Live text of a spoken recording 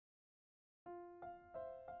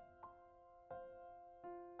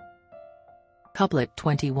Couplet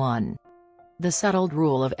 21. The settled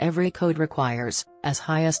rule of every code requires, as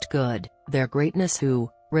highest good, their greatness who,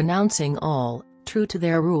 renouncing all, true to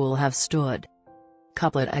their rule have stood.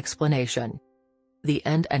 Couplet explanation. The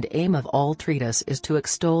end and aim of all treatise is to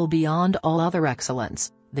extol beyond all other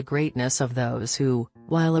excellence, the greatness of those who,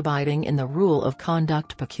 while abiding in the rule of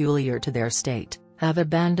conduct peculiar to their state, have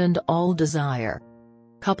abandoned all desire.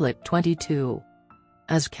 Couplet 22.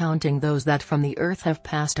 As counting those that from the earth have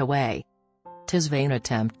passed away, 'tis vain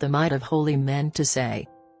attempt the might of holy men to say.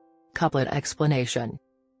 Couplet explanation.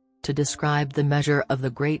 To describe the measure of the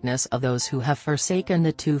greatness of those who have forsaken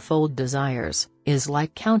the twofold desires, is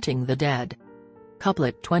like counting the dead.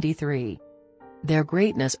 Couplet 23. Their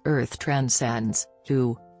greatness earth transcends,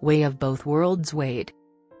 who, way of both worlds wade.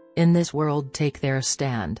 In this world take their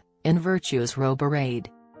stand, in virtue's robe arrayed.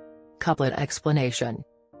 Couplet explanation.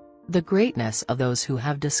 The greatness of those who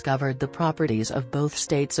have discovered the properties of both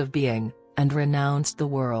states of being, and renounced the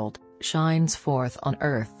world, shines forth on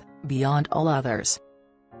earth, beyond all others.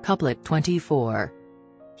 Couplet 24.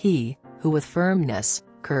 He, who with firmness,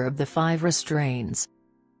 curb the five restrains,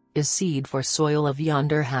 is seed for soil of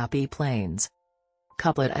yonder happy plains.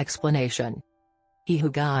 Couplet explanation. He who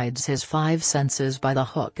guides his five senses by the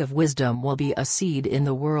hook of wisdom will be a seed in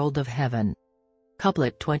the world of heaven.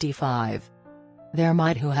 Couplet 25. Their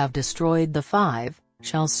might who have destroyed the five,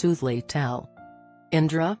 shall soothly tell.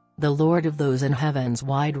 Indra, the lord of those in heaven's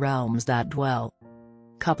wide realms that dwell.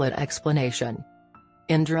 Couplet explanation.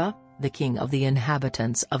 Indra, the king of the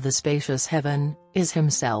inhabitants of the spacious heaven, is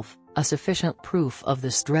himself a sufficient proof of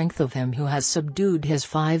the strength of him who has subdued his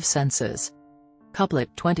five senses.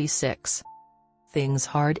 Couplet 26. Things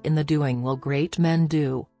hard in the doing will great men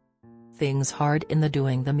do. Things hard in the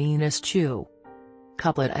doing the meanest chew.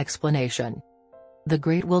 Couplet explanation. The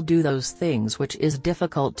great will do those things which is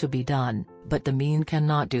difficult to be done, but the mean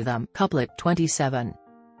cannot do them. Couplet 27.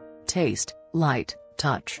 Taste, light,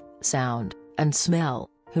 touch, sound, and smell,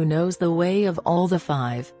 who knows the way of all the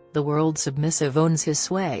five, the world submissive owns his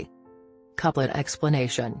sway. Couplet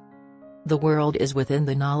explanation. The world is within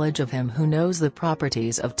the knowledge of him who knows the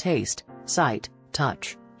properties of taste, sight,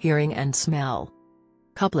 touch, hearing and smell.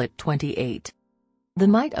 Couplet 28. The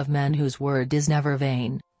might of men whose word is never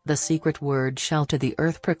vain, the secret word shall to the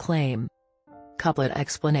earth proclaim. Couplet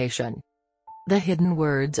explanation. The hidden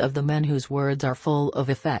words of the men whose words are full of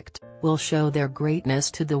effect, will show their greatness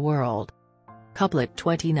to the world. Couplet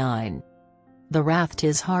 29. The wrath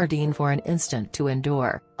 'tis hard e'en for an instant to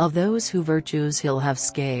endure, of those who virtues he'll have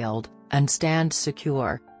scaled, and stand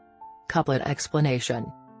secure. Couplet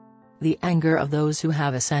explanation. The anger of those who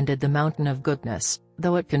have ascended the mountain of goodness,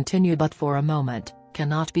 though it continue but for a moment,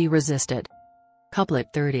 cannot be resisted.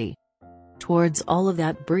 Couplet 30. Towards all of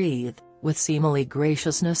that breathe, with seemly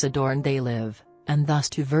graciousness adorned they live, and thus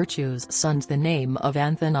to virtue's sons the name of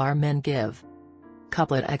Anthanar men give.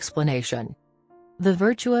 Couplet explanation. The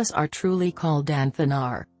virtuous are truly called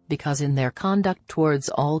Anthanar, because in their conduct towards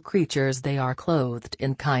all creatures they are clothed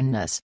in kindness,